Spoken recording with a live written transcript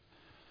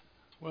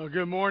Well,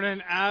 good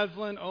morning,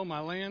 Aslan. Oh, my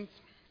lands.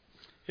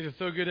 It is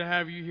so good to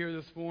have you here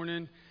this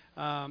morning.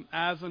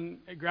 Aslan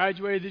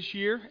graduated this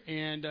year,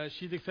 and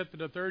she's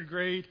accepted a third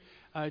grade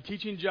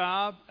teaching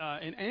job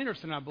in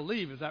Anderson, I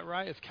believe. Is that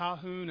right? It's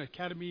Calhoun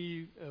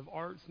Academy of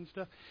Arts and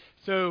stuff.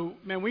 So,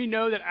 man, we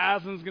know that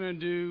Aslan's going to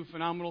do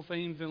phenomenal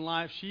things in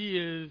life. She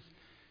is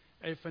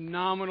a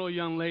phenomenal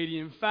young lady.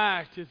 In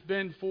fact, it's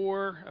been 4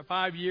 or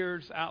 5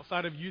 years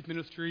outside of youth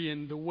ministry,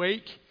 and the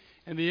wake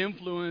and the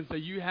influence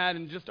that you had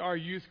in just our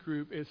youth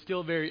group is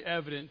still very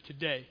evident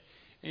today.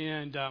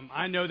 And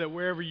I know that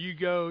wherever you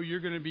go, you're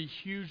going to be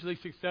hugely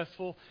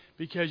successful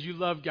because you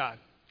love God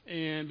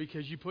and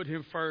because you put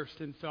Him first.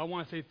 And so I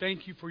want to say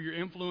thank you for your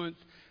influence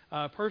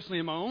personally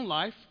in my own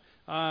life,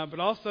 but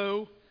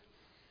also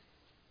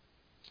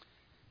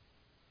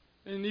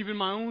in even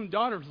my own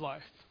daughter's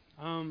life.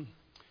 A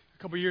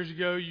couple years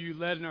ago, you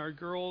led in our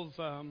girls'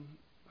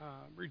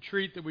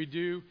 retreat that we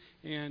do,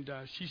 and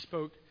she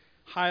spoke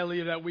highly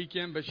of that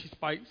weekend, but she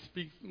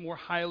speaks more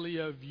highly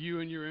of you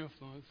and your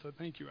influence. So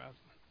thank you, Aslan.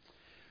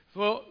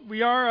 Well,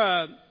 we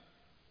are,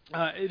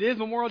 it is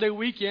Memorial Day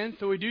weekend,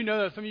 so we do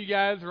know that some of you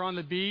guys are on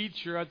the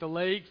beach or at the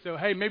lake. So,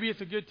 hey, maybe it's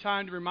a good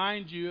time to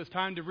remind you it's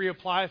time to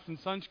reapply some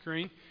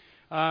sunscreen.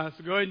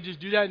 So go ahead and just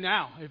do that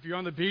now. If you're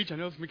on the beach, I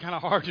know it's going to be kind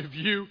of hard to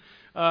view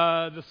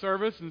the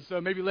service, and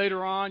so maybe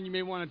later on you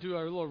may want to do a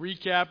little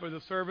recap of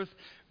the service.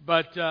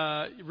 But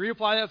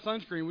reapply that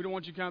sunscreen. We don't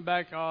want you coming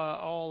back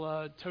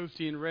all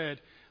toasty and red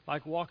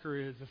like Walker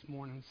is this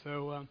morning.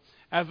 So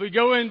as we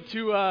go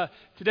into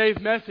today's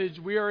message,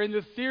 we are in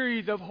this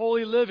series of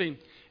holy living.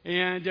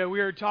 And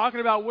we are talking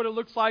about what it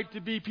looks like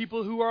to be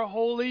people who are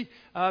holy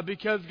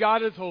because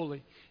God is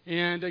holy.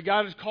 And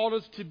God has called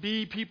us to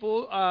be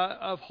people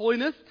of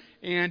holiness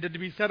and to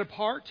be set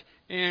apart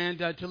and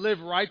to live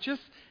righteous.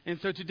 And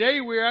so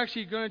today we're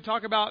actually going to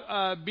talk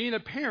about being a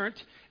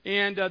parent.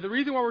 And the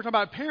reason why we're talking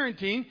about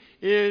parenting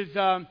is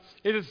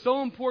it is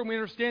so important we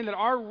understand that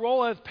our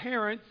role as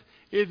parents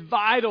is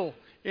vital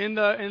in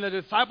the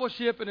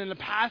discipleship and in the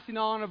passing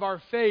on of our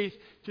faith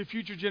to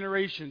future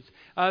generations.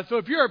 So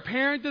if you're a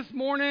parent this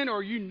morning,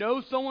 or you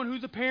know someone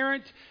who's a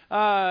parent,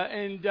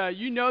 and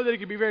you know that it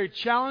can be very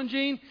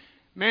challenging,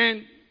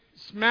 man,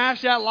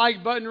 smash that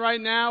like button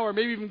right now, or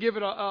maybe even give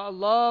it a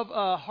love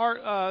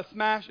heart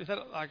smash. Is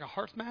that like a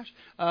heart smash?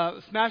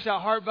 Smash that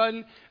heart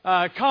button.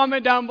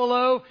 Comment down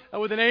below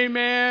with an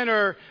amen,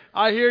 or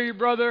I hear you,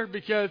 brother,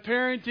 because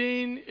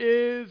parenting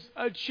is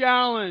a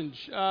challenge.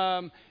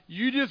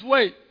 You just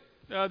wait.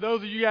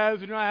 Those of you guys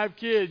who do not have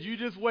kids, you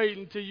just wait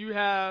until you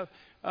have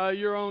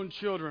your own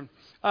children.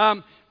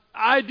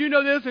 I do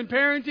know this in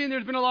parenting.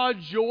 There's been a lot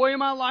of joy in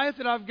my life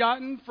that I've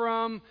gotten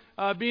from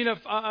being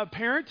a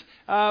parent,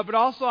 but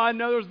also I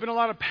know there's been a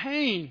lot of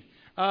pain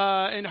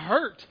and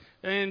hurt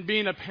in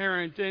being a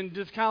parent, and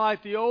just kind of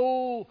like the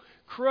old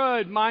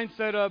crud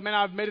mindset of, man,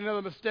 I've made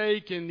another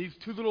mistake, and these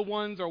two little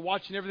ones are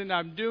watching everything that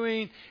I'm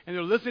doing, and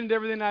they're listening to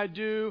everything I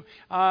do.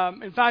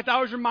 In fact, I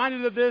was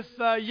reminded of this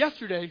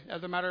yesterday,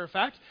 as a matter of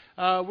fact.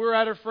 We were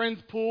at a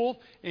friend's pool,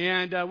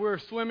 and we were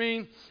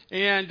swimming,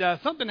 and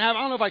something happened.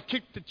 I don't know if I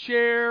kicked the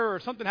chair or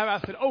something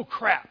happened. I said, oh,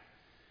 crap.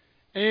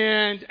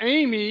 And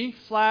Amy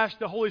 /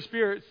 the Holy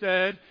Spirit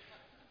said,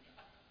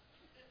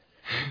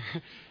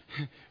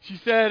 she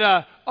said,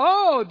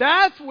 oh,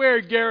 that's where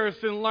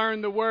Garrison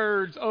learned the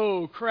words,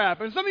 oh,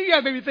 crap. And some of you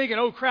guys may be thinking,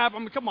 oh, crap. I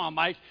mean, come on,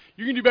 Mike.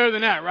 You can do better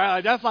than that, right?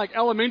 Like, that's like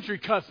elementary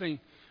cussing.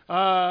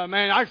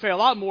 Man, I can say a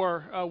lot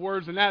more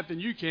words than that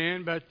than you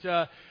can. But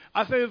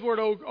I say this word,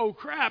 oh,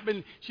 crap.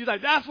 And she's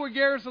like, that's where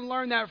Garrison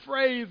learned that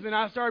phrase. And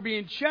I started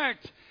being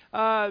checked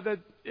that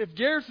if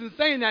Garrison's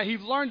saying that, he's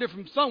learned it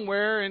from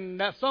somewhere.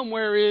 And that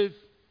somewhere is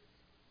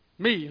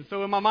me. And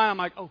so in my mind, I'm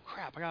like, oh,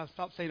 crap. I got to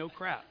stop saying, oh,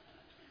 crap.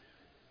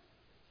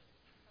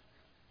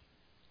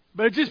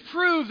 But it just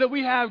proves that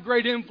we have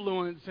great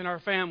influence in our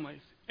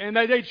families, and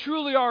that they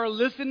truly are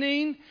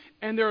listening,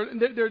 and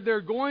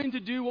they're going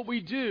to do what we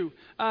do.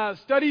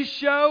 Studies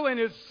show, and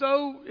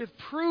it's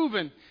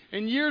proven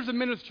in years of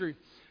ministry,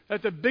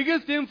 that the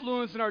biggest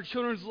influence in our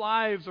children's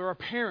lives are our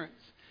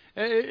parents.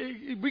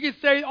 We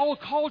could say all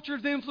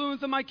culture's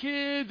influence on my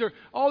kids or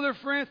all their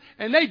friends,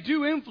 and they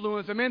do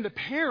influence them. And the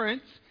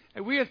parents,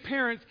 and we as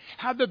parents,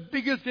 have the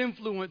biggest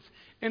influence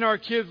in our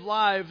kids'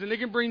 lives, and they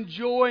can bring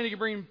joy and they can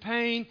bring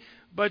pain.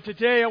 But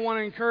today I want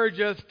to encourage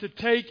us to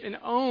take and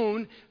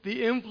own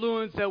the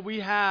influence that we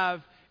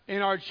have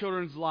in our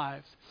children's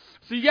lives.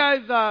 So you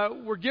guys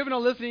were given a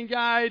listening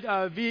guide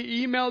via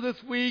email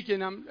this week,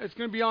 and it's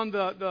going to be on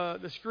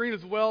the screen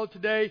as well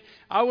today.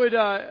 I would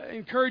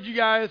encourage you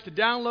guys to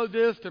download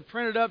this, to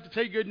print it up, to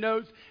take good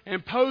notes,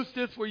 and post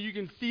this where you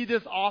can see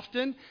this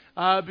often,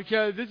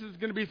 because this is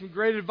going to be some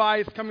great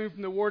advice coming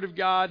from the Word of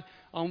God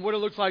on what it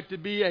looks like to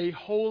be a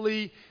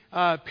holy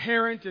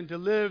parent and to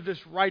live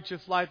this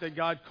righteous life that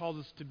God calls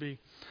us to be.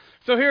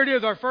 So here it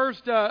is. Our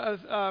first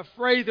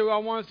phrase that I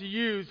want us to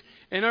use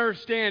and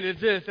understand is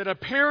this: that a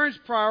parent's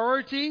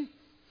priority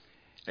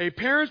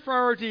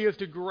is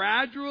to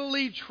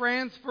gradually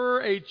transfer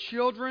a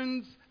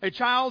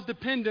child's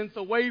dependence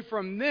away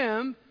from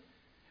them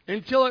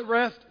until it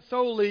rests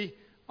solely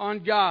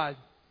on God.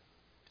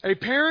 A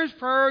parent's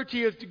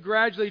priority is to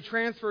gradually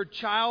transfer a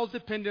child's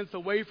dependence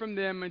away from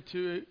them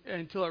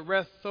until it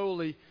rests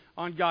solely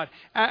on God.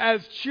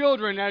 As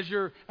children, as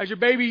your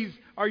babies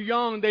are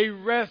young, they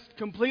rest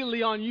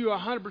completely on you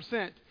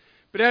 100%.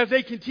 But as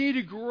they continue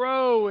to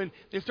grow and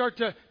they start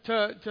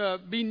to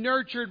be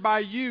nurtured by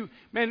you,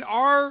 man,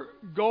 our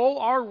goal,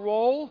 our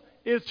role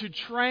is to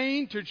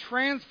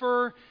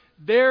transfer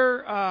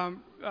their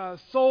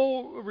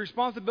sole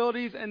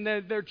responsibilities and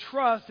their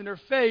trust and their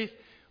faith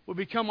will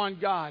become on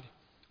God.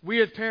 We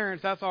as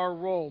parents, that's our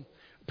role.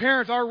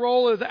 Parents, our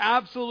role is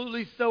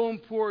absolutely so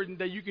important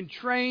that you can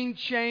train,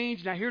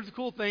 change. Now here's the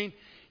cool thing.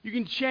 You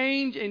can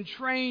change and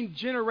train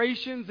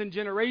generations and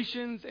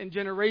generations and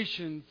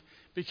generations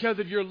because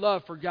of your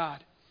love for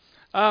God.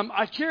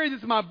 I carry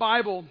this in my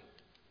Bible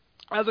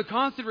as a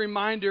constant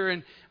reminder,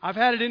 and I've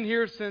had it in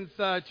here since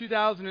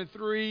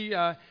 2003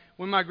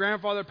 when my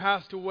grandfather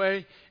passed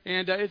away,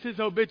 and it's his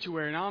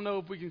obituary. And I don't know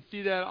if we can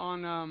see that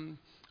on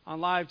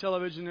live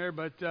television there,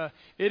 but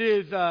it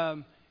is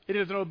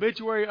an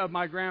obituary of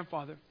my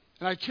grandfather.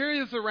 And I carry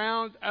this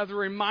around as a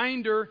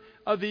reminder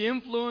of the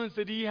influence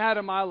that he had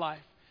in my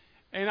life.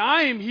 And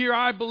I am here,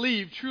 I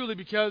believe, truly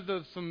because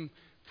of some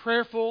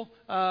prayerful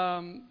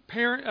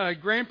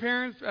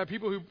grandparents,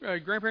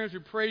 grandparents who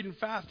prayed and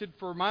fasted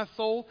for my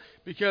soul,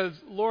 because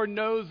Lord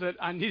knows that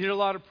I needed a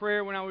lot of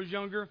prayer when I was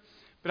younger.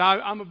 But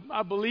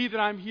I believe that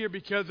I'm here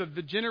because of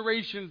the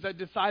generations that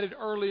decided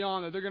early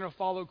on that they're going to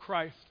follow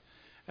Christ.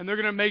 And they're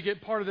going to make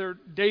it part of their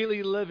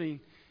daily living.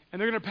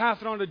 And they're going to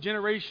pass it on to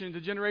generation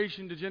to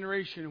generation to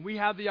generation. And we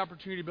have the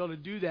opportunity to be able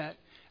to do that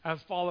as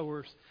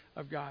followers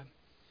of God.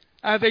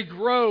 As they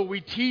grow,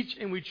 we teach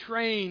and we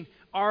train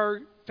our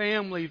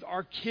families,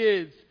 our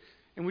kids,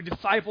 and we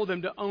disciple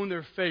them to own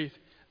their faith.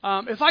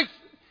 It's like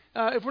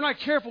if we're not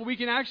careful, we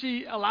can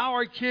actually allow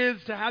our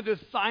kids to have this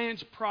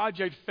science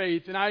project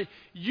faith. And I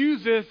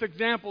use this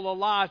example a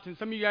lot, and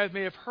some of you guys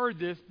may have heard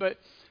this, but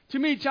too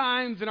many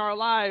times in our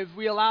lives,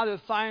 we allow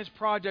this science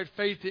project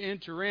faith to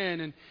enter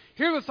in. And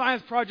here's what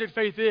science project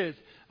faith is.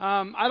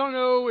 I don't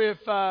know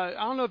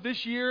if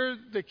this year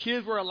the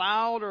kids were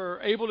allowed or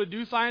able to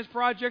do science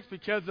projects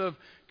because of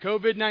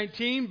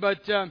COVID-19, but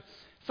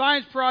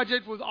science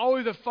project was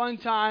always a fun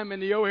time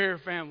in the O'Hare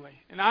family.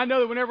 And I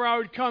know that whenever I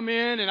would come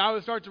in and I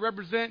would start to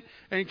represent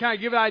and kind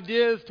of give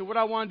ideas to what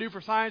I want to do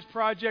for science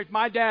project,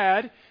 my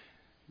dad,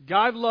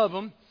 God love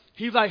him,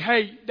 he's like,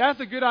 hey, that's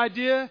a good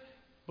idea,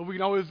 but we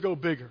can always go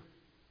bigger.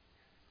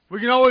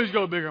 We can always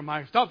go bigger,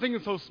 Mike. Stop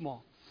thinking so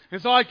small.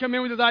 And so I come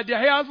in with this idea,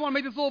 hey, I just want to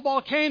make this little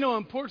volcano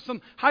and pour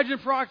some hydrogen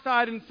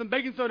peroxide and some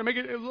baking soda to make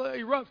it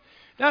erupt.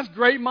 That's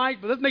great, Mike,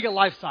 but let's make it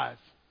life-size.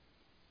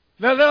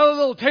 That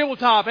little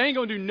tabletop ain't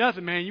going to do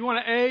nothing, man. You want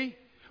an A?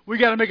 We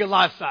got to make it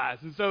life-size.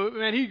 And so,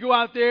 man, he'd go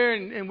out there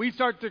and we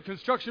start the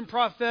construction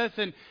process,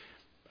 and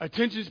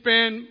attention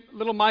span,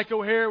 little Mike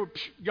O'Hare,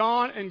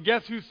 gone, and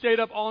guess who stayed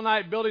up all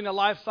night building a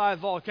life-size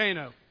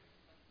volcano?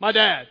 My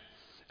dad.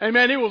 And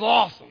man, it was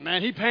awesome,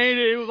 man. He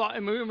painted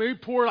it. We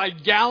poured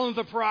like gallons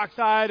of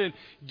peroxide and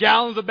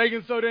gallons of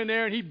baking soda in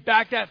there, and he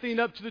backed that thing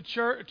up to the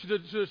church, to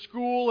the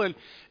school.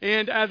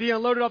 And as he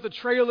unloaded off the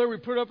trailer, we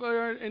put it up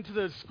there into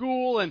the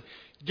school. And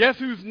guess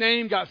whose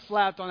name got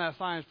slapped on that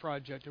science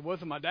project? It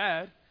wasn't my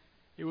dad.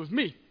 It was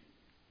me.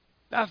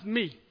 That's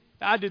me.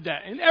 I did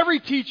that. And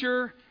every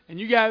teacher, and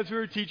you guys who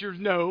are teachers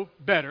know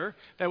better,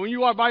 that when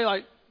you walk by, you're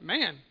like,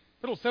 man,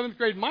 little 7th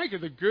grade Mike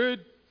is a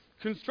good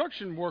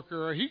construction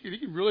worker, or he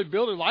can really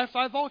build a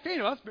life-size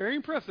volcano. That's very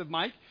impressive,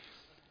 Mike.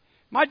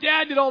 My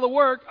dad did all the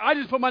work. I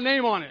just put my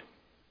name on it.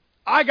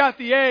 I got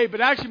the A, but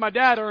actually my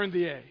dad earned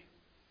the A.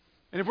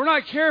 And if we're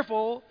not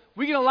careful,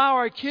 we can allow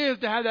our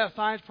kids to have that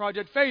science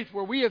project faith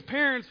where we as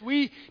parents,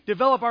 we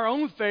develop our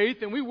own faith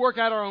and we work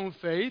out our own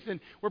faith and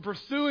we're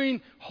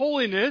pursuing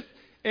holiness,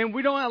 and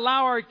we don't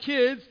allow our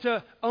kids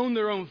to own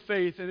their own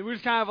faith. And we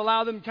just kind of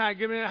allow them to kind of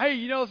give it,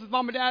 hey, since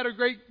mom and dad are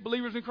great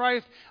believers in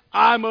Christ,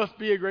 I must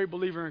be a great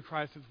believer in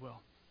Christ as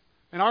well.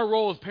 And our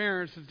role as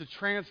parents is to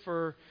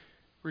transfer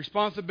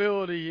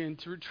responsibility and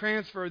to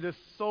transfer this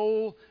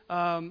soul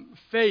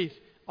faith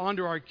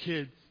onto our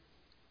kids.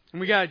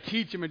 And we got to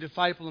teach them and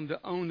disciple them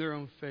to own their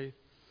own faith.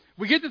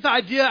 We get this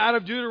idea out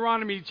of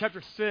Deuteronomy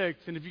chapter 6.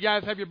 And if you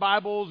guys have your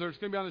Bibles, or it's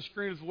going to be on the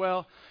screen as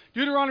well.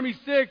 Deuteronomy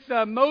 6,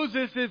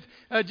 Moses is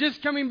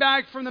just coming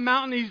back from the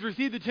mountain. He's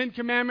received the 10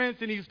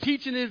 Commandments, and he's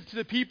teaching this to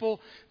the people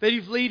that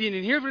he's leading.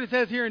 And here's what it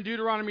says here in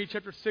Deuteronomy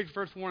chapter 6,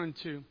 verse 1 and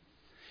 2.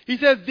 He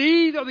says,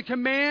 these are the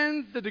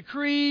commands, the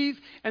decrees,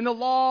 and the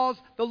laws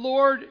the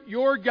Lord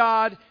your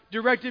God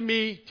directed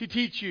me to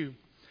teach you,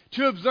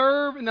 to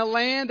observe in the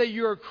land that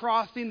you are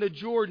crossing the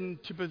Jordan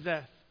to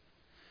possess.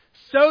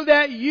 So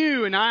that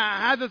you, and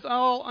I have this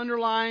all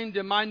underlined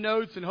in my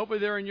notes, and hopefully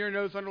they're in your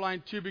notes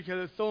underlined too,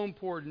 because it's so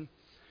important.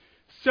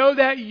 So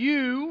that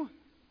you,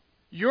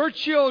 your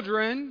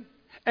children,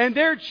 and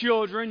their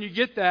children, you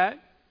get that,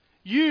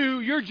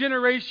 your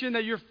generation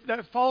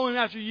that's following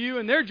after you,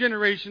 and their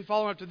generation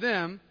following after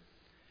them,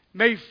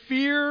 may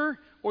fear,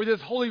 or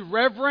this holy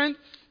reverence,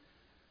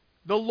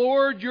 the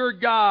Lord your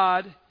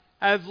God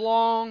as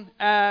long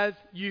as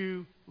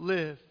you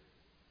live.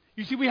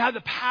 You see, we have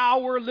the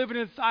power living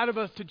inside of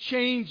us to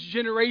change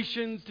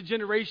generations to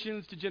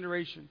generations to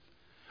generations.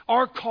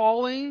 Our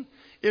calling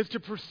is to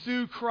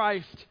pursue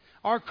Christ.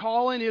 Our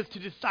calling is to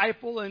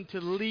disciple and to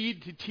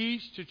lead, to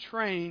teach, to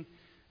train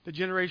the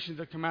generations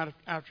that come out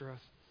after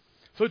us.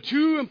 So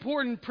 2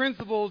 important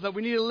principles that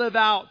we need to live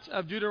out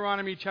of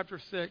Deuteronomy chapter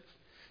 6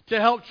 to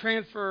help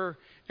transfer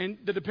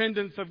the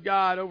dependence of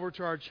God over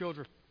to our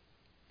children.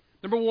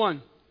 Number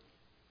one,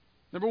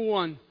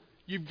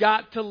 you've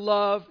got to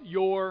love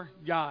your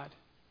God.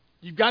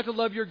 You've got to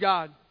love your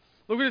God.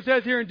 Look what it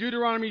says here in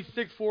Deuteronomy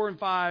 6, 4, and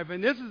 5.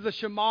 And this is the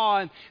Shema.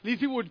 And these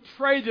people would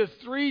pray this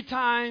 3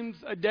 times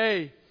a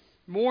day,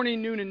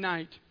 morning, noon, and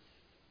night.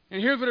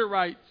 And here's what it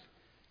writes.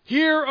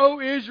 Hear, O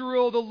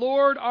Israel, the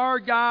Lord our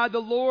God, the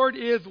Lord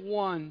is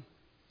one.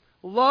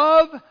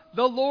 Love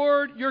the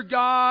Lord your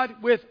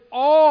God with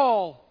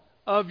all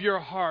of your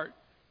heart,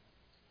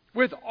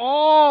 with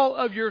all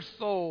of your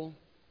soul,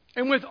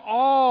 and with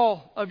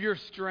all of your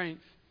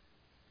strength.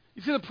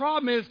 You see, the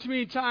problem is, too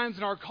many times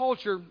in our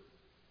culture,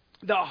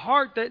 the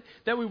heart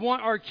that we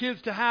want our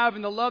kids to have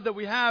and the love that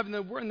we have in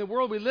the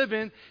world we live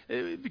in,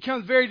 it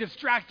becomes very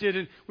distracted.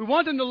 And we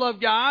want them to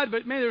love God,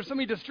 but man, there's so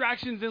many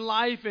distractions in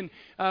life, and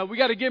we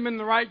got to give them in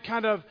the right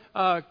kind of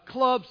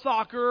club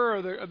soccer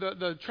or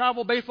the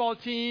travel baseball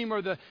team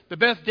or the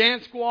best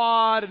dance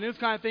squad and those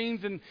kind of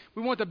things. And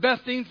we want the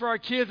best things for our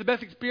kids, the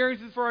best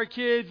experiences for our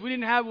kids. We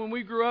didn't have them when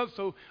we grew up,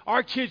 so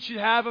our kids should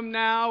have them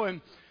now. And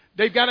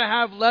they've got to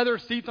have leather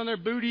seats on their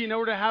booty in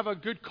order to have a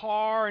good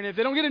car. And if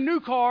they don't get a new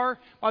car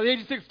by the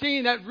age of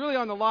 16, that's really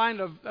on the line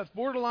of that's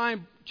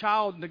borderline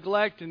child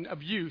neglect and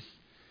abuse.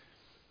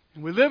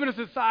 And we live in a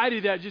society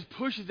that just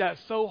pushes that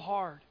so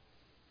hard.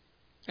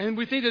 And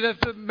we think that that's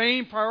the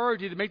main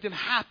priority, to make them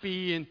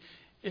happy. And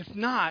it's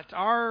not.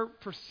 Our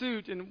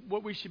pursuit and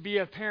what we should be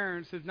as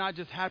parents is not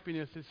just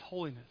happiness, it's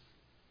holiness.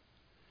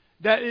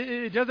 That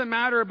it doesn't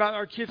matter about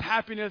our kids'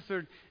 happiness,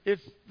 or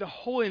it's the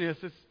holiness,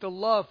 it's the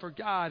love for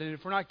God. And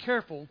if we're not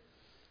careful,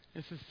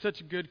 this is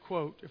such a good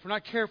quote, if we're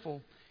not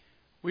careful,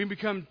 we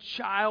become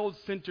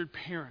child-centered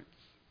parents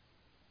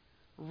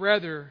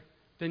rather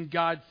than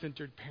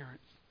God-centered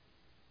parents.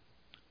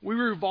 We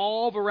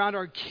revolve around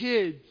our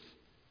kids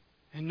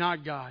and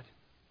not God.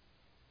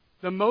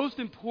 The most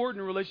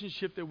important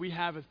relationship that we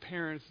have as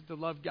parents is to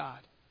love God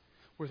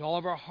with all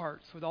of our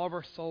hearts, with all of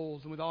our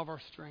souls, and with all of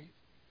our strength.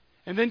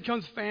 And then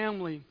comes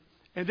family,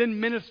 and then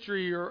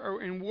ministry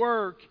or in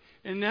work,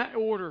 in that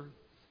order.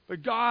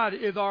 But God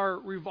is our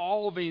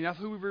revolving. That's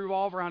who we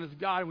revolve around, is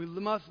God. And we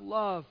must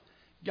love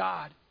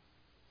God.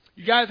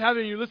 You guys have it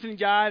in your listening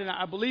guide, and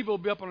I believe it will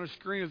be up on the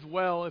screen as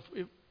well,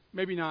 if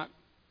maybe not.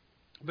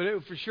 But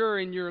it for sure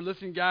in your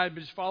listening guide, but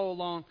just follow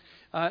along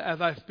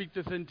as I speak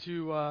this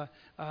into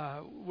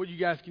what you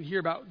guys can hear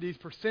about these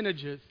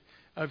percentages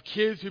of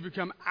kids who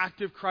become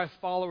active Christ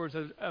followers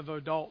as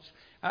adults.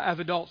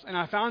 And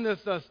I found this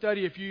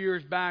study a few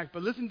years back,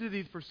 but listen to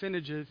these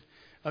percentages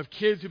of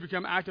kids who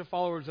become active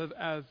followers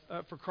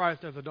for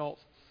Christ as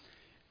adults.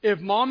 If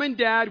mom and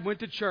dad went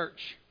to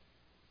church,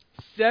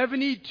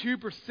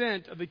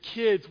 72% of the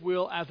kids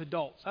will as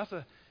adults. That's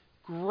a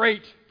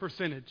great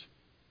percentage.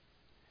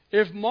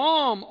 If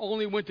mom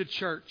only went to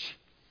church,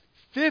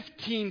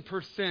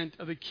 15%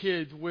 of the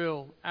kids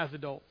will as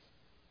adults.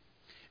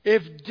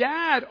 If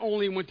dad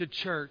only went to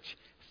church,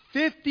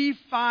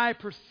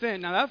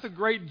 55%. Now that's a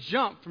great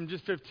jump from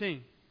just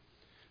 15.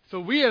 So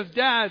we as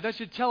dads, that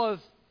should tell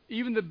us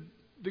even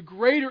the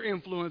greater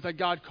influence that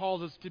God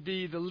calls us to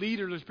be, the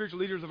leaders, the spiritual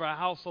leaders of our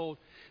household.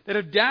 That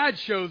if dad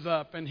shows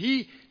up and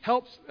he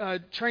helps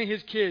train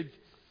his kids,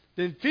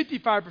 then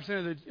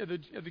 55%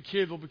 of the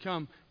kids will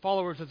become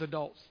followers as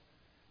adults.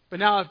 But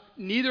now if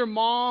neither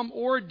mom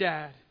or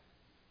dad,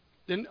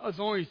 then there's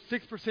only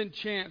 6%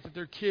 chance that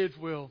their kids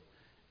will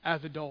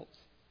as adults.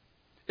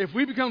 If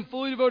we become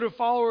fully devoted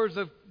followers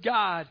of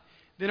God,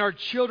 then our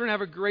children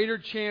have a greater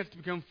chance to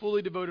become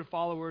fully devoted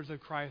followers of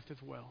Christ as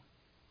well.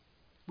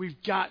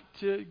 We've got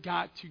to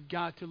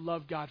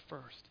love God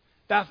first.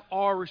 That's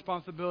our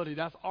responsibility.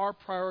 That's our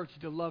priority,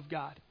 to love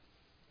God.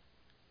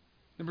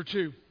 Number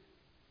 2,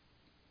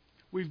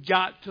 we've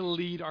got to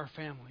lead our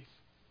families.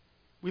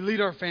 We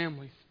lead our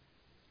families.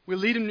 We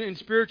lead them in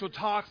spiritual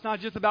talks, not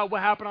just about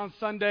what happened on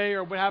Sunday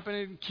or what happened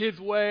in Kids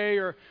Way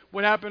or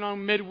what happened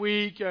on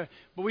midweek,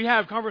 but we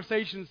have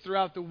conversations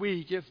throughout the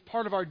week. It's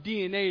part of our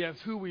DNA. That's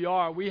who we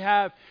are. We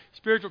have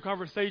spiritual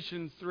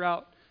conversations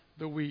throughout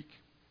the week.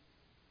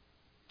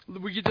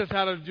 We get this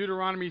out of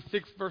Deuteronomy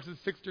 6, verses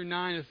 6 through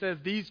 9. It says,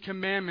 "These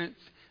commandments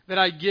that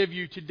I give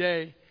you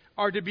today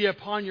are to be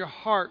upon your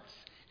hearts.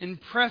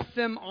 Impress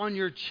them on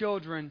your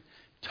children.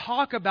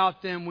 Talk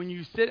about them when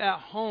you sit at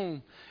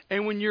home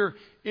and when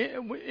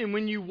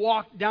you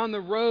walk down the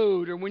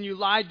road, or when you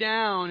lie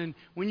down and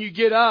when you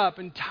get up,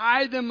 and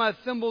tie them as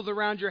symbols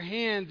around your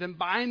hands and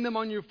bind them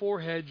on your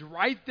foreheads.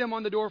 Write them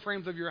on the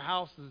doorframes of your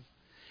houses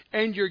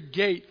and your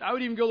gates." I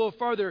would even go a little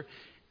further.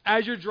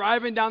 As you're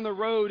driving down the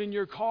road in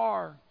your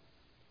car,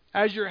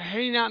 as you're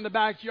hanging out in the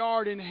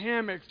backyard in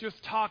hammocks,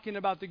 just talking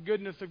about the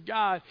goodness of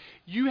God,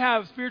 you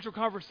have spiritual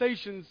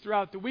conversations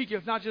throughout the week.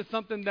 It's not just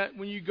something that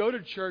when you go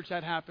to church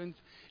that happens.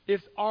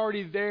 It's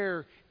already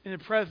there in the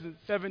presence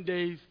 7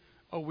 days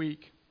a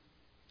week.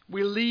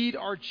 We lead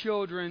our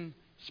children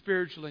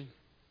spiritually.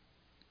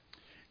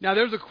 Now,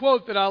 there's a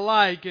quote that I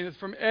like, and it's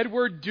from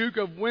Edward Duke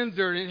of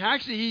Windsor. And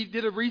actually, he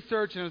did a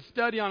research and a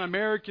study on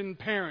American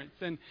parents.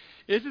 And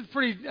this is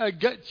pretty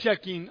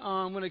gut-checking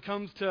when it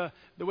comes to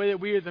the way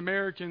that we as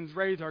Americans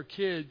raise our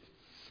kids.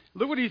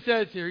 Look what he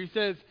says here. He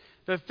says,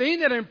 "The thing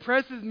that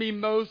impresses me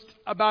most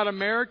about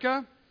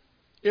America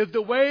is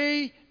the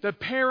way the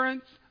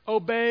parents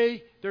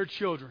obey their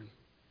children."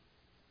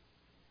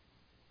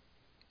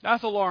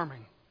 That's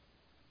alarming.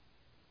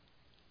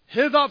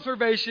 His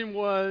observation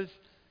was,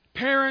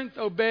 parents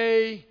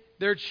obey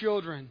their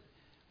children.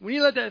 We need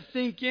to let that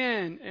sink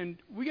in, and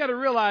we got to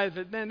realize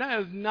that, man, that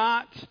is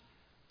not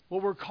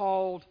what we're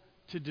called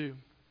to do.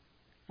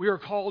 We are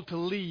called to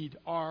lead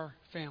our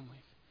families.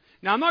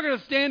 Now, I'm not going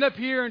to stand up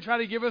here and try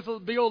to give us a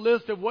big old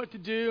list of what to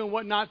do and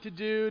what not to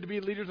do to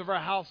be leaders of our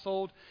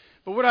household.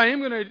 But what I am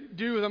going to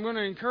do is I'm going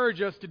to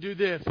encourage us to do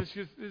this. This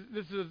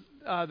is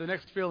the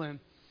next fill-in.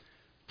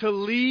 To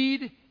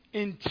lead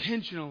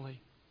intentionally.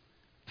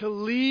 To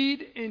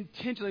lead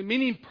intentionally,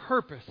 meaning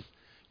purpose.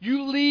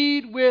 You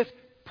lead with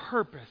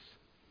purpose.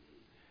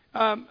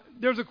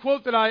 There's a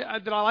quote that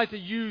I like to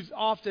use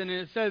often,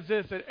 and it says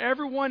this, that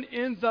everyone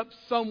ends up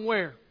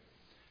somewhere.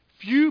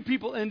 Few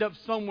people end up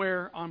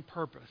somewhere on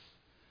purpose.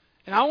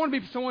 And I want to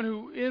be someone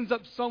who ends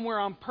up somewhere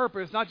on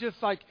purpose, not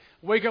just like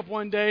wake up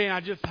one day and I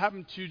just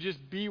happen to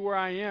just be where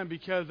I am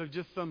because of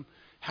just some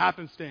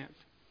happenstance.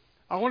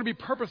 I want to be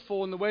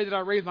purposeful in the way that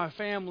I raise my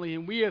family,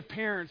 and we as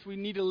parents, we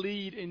need to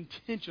lead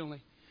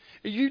intentionally.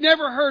 You've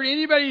never heard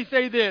anybody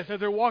say this as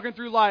they're walking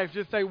through life,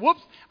 just say,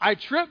 whoops, I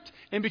tripped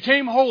and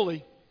became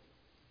holy.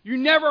 You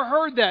never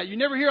heard that. You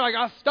never hear, like,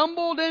 I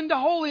stumbled into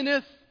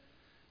holiness.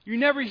 You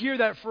never hear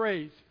that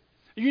phrase.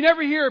 You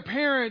never hear a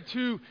parent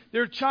who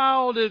their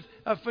child is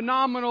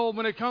phenomenal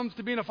when it comes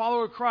to being a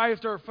follower of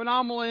Christ, or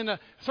phenomenal in a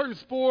certain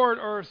sport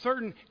or a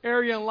certain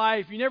area in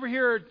life. You never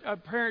hear a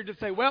parent just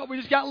say, well, we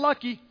just got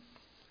lucky.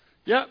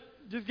 Yep,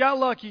 just got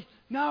lucky.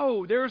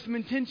 No, there was some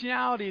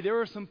intentionality. There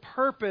was some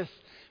purpose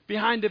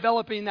behind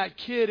developing that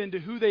kid into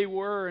who they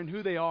were and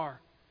who they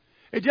are.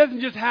 It doesn't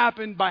just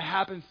happen by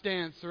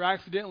happenstance or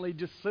accidentally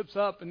just slips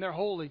up and they're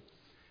holy.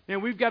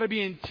 And we've got to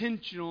be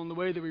intentional in the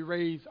way that we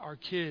raise our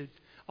kids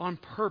on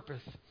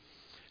purpose.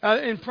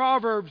 In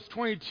Proverbs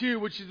 22,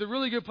 which is a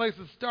really good place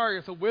to start,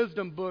 it's a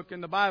wisdom book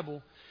in the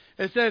Bible.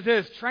 It says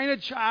this, train a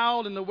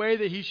child in the way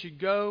that he should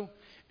go,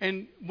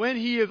 and when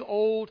he is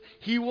old,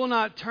 he will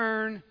not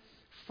turn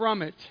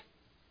from it.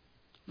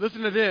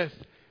 Listen to this.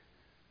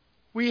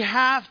 We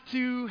have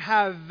to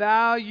have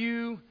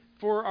value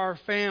for our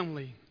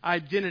family,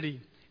 identity,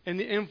 and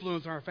the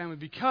influence on our family,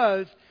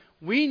 because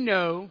we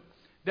know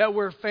that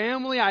where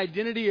family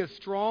identity is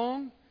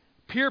strong,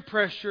 peer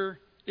pressure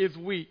is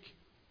weak.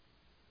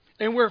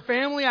 And where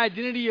family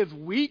identity is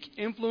weak,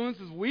 influence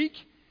is weak,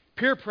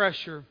 peer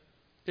pressure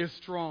is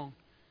strong.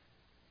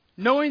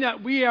 Knowing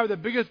that we are the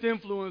biggest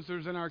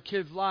influencers in our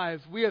kids'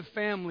 lives, we as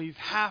families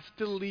have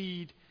to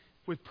lead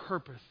with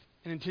purpose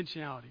and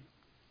intentionality.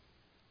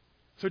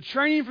 So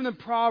training from the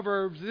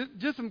Proverbs,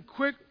 just some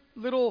quick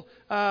little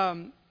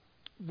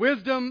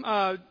wisdom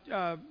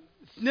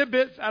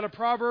snippets out of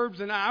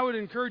Proverbs, and I would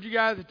encourage you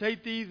guys to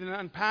take these and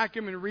unpack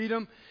them and read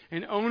them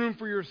and own them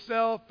for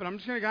yourself. But I'm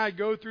just going to kind of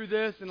go through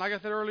this, and like I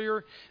said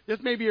earlier, this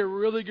may be a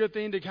really good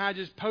thing to kind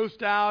of just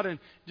post out and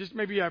just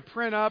maybe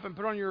print up and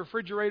put on your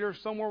refrigerator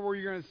somewhere where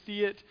you're going to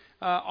see it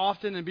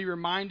often and be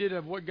reminded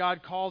of what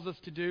God calls us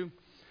to do.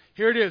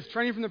 Here it is,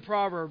 training from the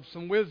Proverbs,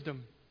 some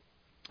wisdom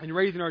in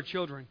raising our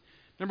children.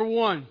 Number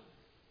 1,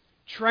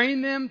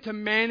 train them to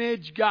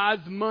manage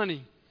God's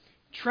money.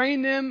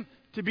 Train them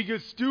to be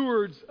good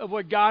stewards of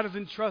what God has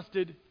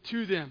entrusted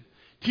to them.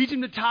 Teach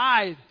them to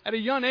tithe. At a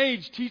young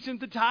age, teach them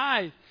to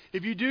tithe.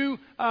 If you do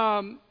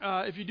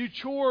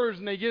chores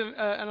and they get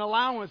an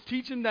allowance,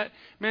 teach them that,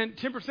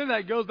 10% of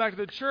that goes back to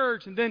the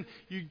church, and then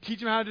you teach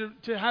them how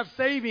to have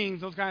savings,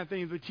 those kind of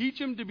things. But teach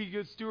them to be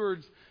good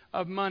stewards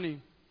of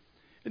money.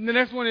 And the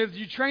next one is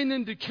you train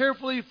them to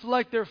carefully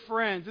select their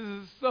friends. This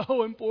is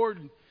so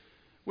important.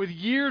 With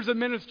years of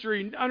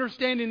ministry,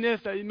 understanding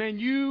this, that,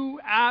 you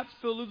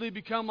absolutely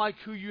become like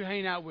who you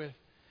hang out with.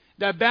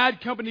 That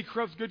bad company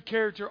corrupts good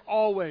character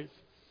always.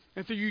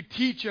 And so you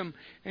teach them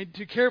and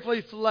to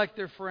carefully select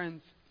their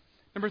friends.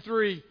 Number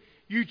 3,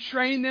 you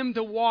train them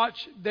to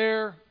watch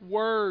their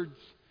words.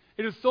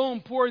 It is so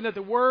important that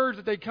the words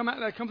that comes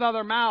out of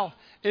their mouth,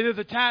 it is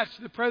attached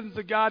to the presence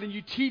of God, and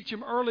you teach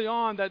them early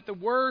on that the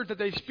words that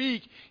they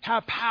speak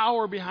have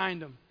power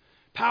behind them.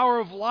 Power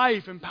of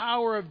life and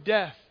power of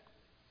death.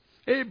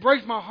 It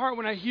breaks my heart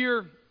when I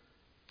hear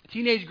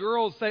teenage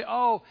girls say,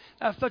 oh,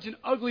 that's such an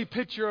ugly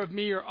picture of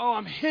me, or oh,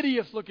 I'm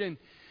hideous looking.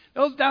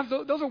 Those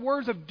are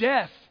words of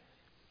death.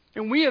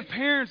 And we as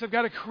parents have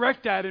got to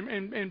correct that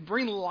and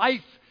bring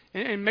life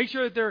and make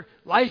sure that they're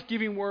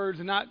life-giving words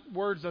and not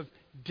words of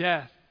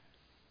death.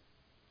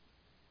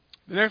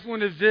 The next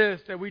one is this,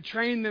 that we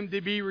train them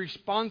to be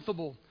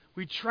responsible.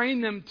 We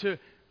train them to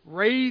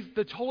raise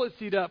the toilet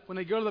seat up when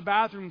they go to the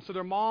bathroom so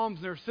their moms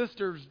and their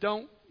sisters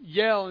don't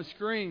yell and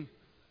scream.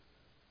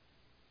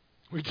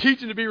 We teach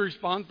them to be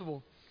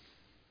responsible.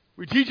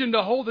 We teach them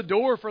to hold the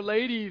door for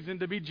ladies and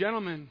to be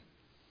gentlemen.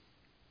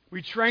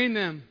 We train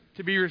them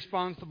to be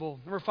responsible.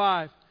 Number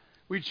 5,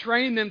 we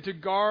train them to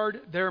guard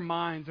their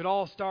minds. It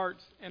all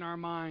starts in our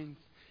minds.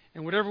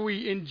 And whatever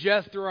we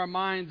ingest through our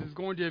minds is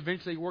going to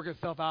eventually work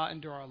itself out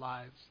into our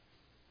lives.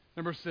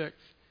 Number 6,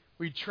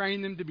 we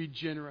train them to be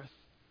generous.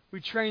 We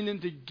train them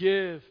to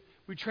give.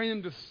 We train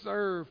them to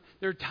serve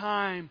their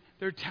time,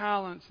 their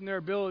talents, and their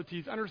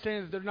abilities.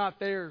 Understand that they're not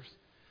theirs.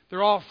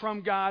 They're all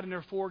from God and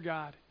they're for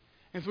God.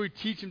 And so we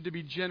teach them to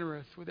be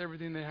generous with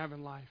everything they have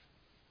in life.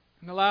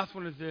 And the last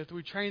one is this.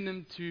 We train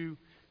them to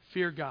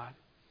fear God.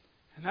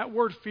 And that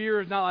word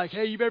fear is not like,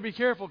 hey, you better be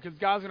careful because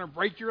God's going to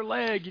break your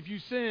leg if you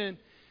sin.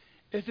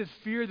 It's this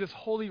fear, this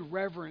holy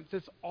reverence,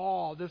 this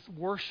awe, this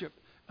worship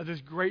of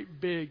this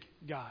great big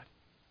God.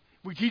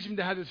 We teach them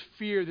to have this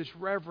fear, this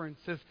reverence,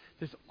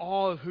 this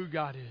awe of who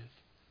God is.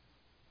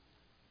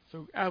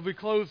 So as we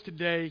close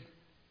today,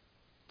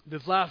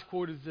 this last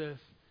quote is this.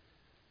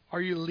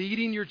 Are you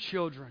leading your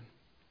children,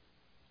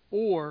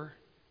 or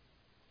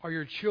are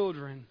your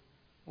children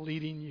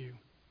leading you?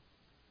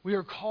 We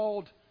are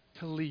called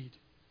to lead.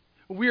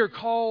 We are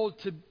called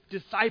to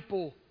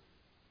disciple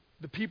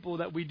the people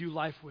that we do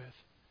life with.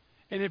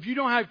 And if you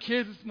don't have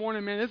kids this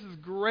morning, man, this is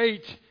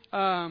great.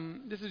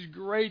 This is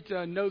great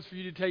notes for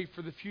you to take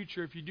for the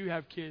future if you do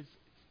have kids.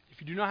 If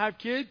you do not have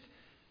kids,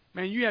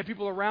 man, you have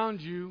people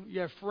around you. You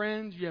have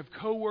friends. You have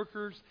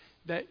coworkers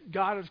that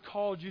God has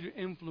called you to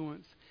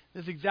influence.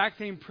 This exact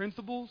same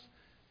principles,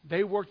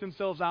 they work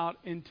themselves out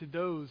into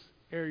those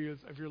areas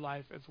of your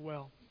life as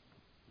well.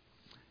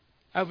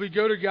 As we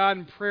go to God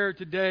in prayer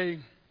today,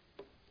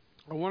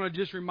 I want to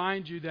just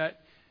remind you that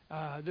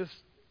this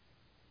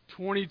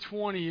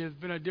 2020 has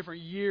been a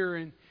different year,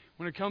 and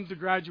when it comes to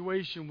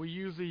graduation, we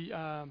usually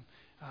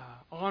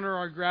honor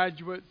our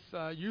graduates.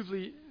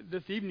 Usually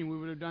this evening we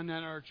would have done that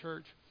in our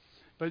church.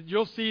 But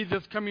you'll see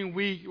this coming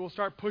week, we'll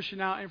start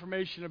pushing out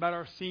information about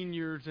our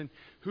seniors and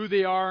who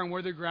they are and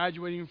where they're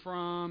graduating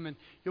from. And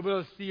you'll be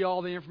able to see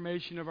all the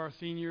information of our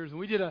seniors. And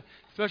we did a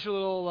special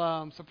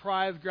little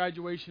surprise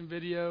graduation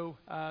video.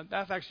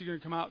 That's actually going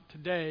to come out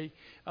today.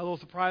 A little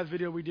surprise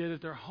video we did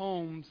at their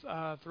homes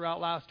throughout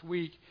last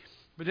week.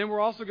 But then we're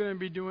also going to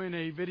be doing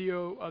a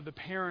video of the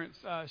parents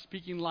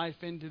speaking life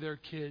into their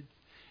kids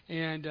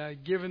and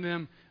giving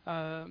them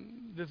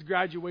this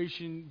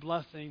graduation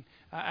blessing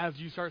as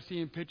you start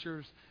seeing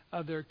pictures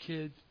of their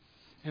kids.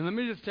 And let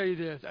me just tell you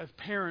this, as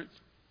parents,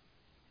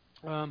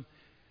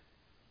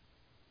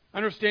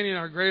 understanding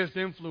our greatest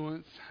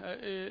influence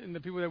in the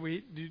people that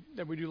we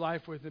do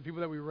life with, the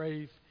people that we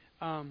raise.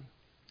 I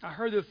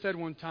heard this said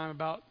one time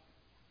about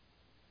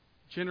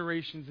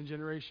generations and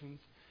generations.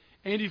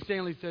 Andy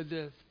Stanley said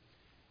this: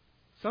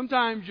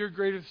 sometimes your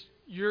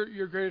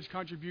greatest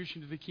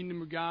contribution to the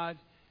kingdom of God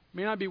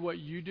may not be what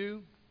you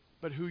do,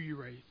 but who you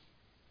raise.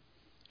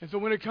 And so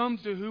when it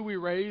comes to who we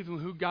raise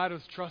and who God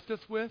has trusted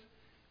us with,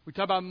 we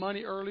talked about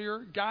money earlier.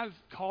 God has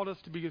called us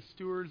to be good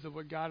stewards of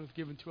what God has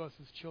given to us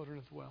as children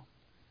as well.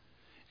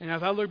 And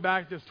as I look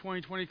back at this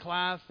 2020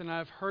 class, and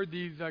I've heard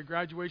these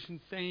graduation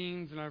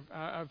sayings, and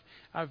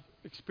I've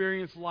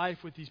experienced life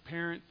with these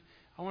parents,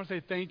 I want to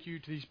say thank you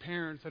to these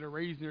parents that are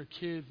raising their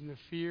kids in the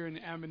fear and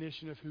the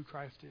admonition of who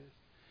Christ is.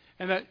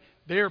 And that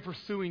they are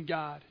pursuing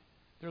God.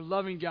 They're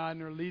loving God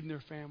and they're leading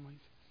their families.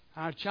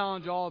 And I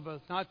challenge all of us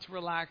not to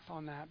relax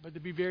on that, but to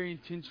be very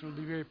intentional,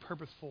 to be very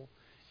purposeful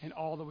in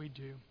all that we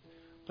do.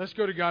 Let's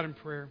go to God in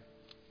prayer.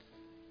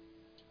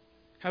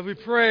 As we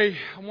pray,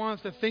 I want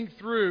us to think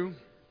through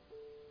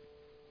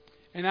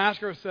and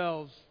ask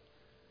ourselves,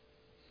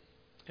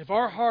 if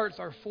our hearts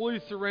are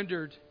fully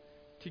surrendered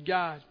to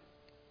God,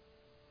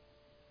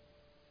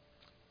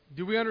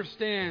 do we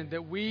understand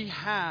that we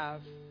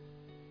have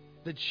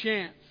the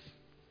chance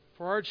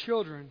for our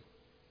children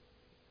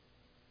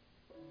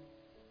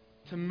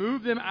to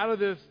move them out of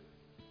this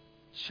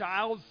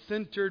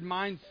child-centered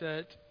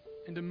mindset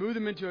and to move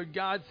them into a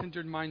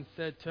God-centered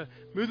mindset, to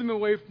move them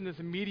away from this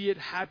immediate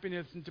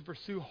happiness and to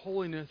pursue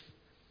holiness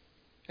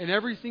in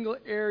every single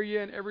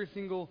area and every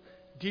single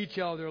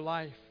detail of their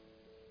life?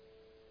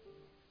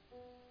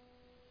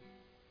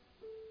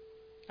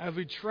 As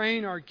we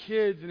train our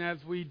kids and as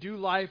we do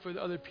life with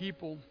other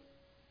people,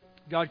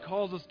 God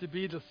calls us to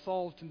be the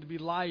salt and to be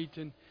light.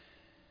 And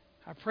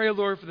I pray,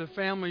 Lord, for the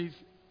families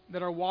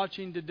that are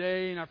watching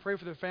today, and I pray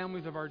for the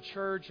families of our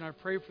church, and I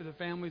pray for the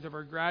families of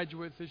our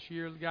graduates this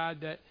year,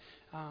 God, that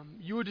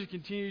you would just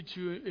continue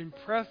to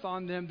impress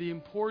on them the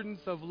importance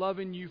of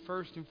loving you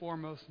first and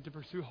foremost and to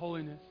pursue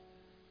holiness.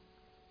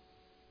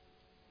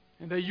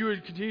 And that you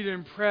would continue to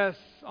impress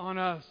on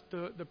us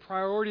the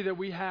priority that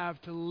we have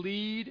to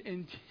lead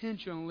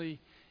intentionally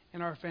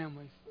in our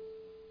families,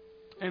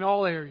 in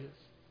all areas.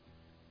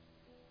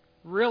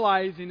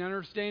 Realizing,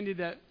 understanding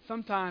that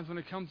sometimes when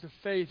it comes to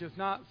faith, it's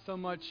not so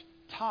much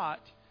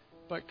taught,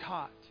 but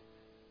caught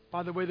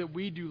by the way that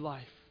we do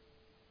life.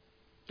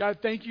 God,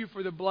 thank you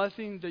for the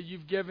blessing that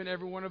you've given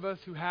every one of us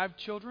who have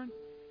children.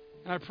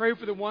 And I pray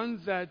for the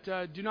ones that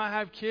do not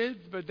have kids,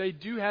 but they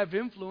do have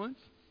influence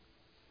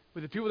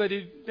with the people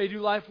they do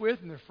life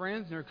with and their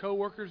friends and their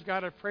coworkers.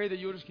 God, I pray that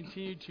you'll just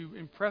continue to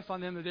impress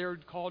on them that they are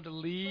called to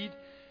lead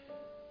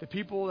the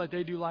people that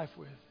they do life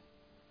with.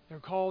 They're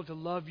called to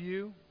love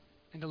you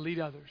and to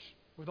lead others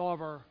with all of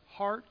our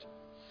heart,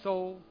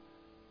 soul,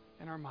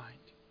 and our mind.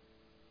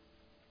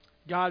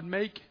 God,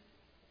 may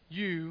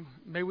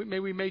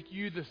we make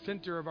you the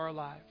center of our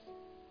lives.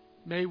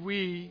 May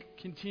we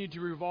continue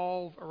to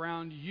revolve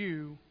around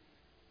you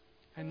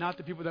and not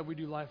the people that we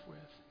do life with.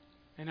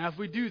 And as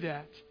we do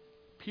that,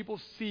 people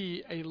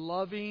see a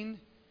loving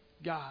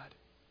God.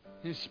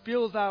 And it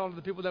spills out onto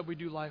the people that we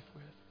do life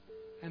with.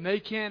 And they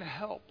can't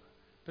help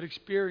but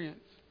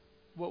experience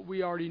what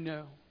we already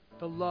know.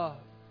 The love,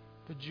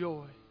 the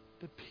joy,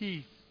 the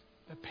peace,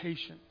 the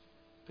patience,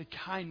 the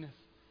kindness,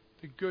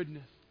 the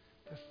goodness,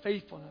 the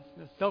faithfulness,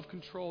 and the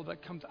self-control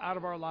that comes out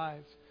of our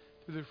lives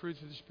through the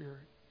fruits of the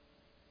Spirit.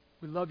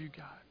 We love you,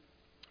 God.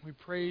 We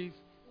praise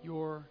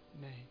your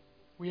name.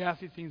 We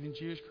ask these things in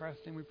Jesus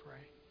Christ's name we pray.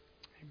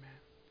 Amen.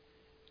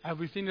 As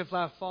we sing this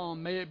last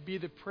psalm, may it be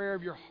the prayer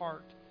of your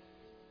heart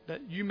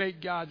that you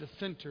make God the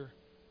center,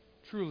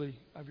 truly,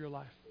 of your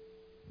life.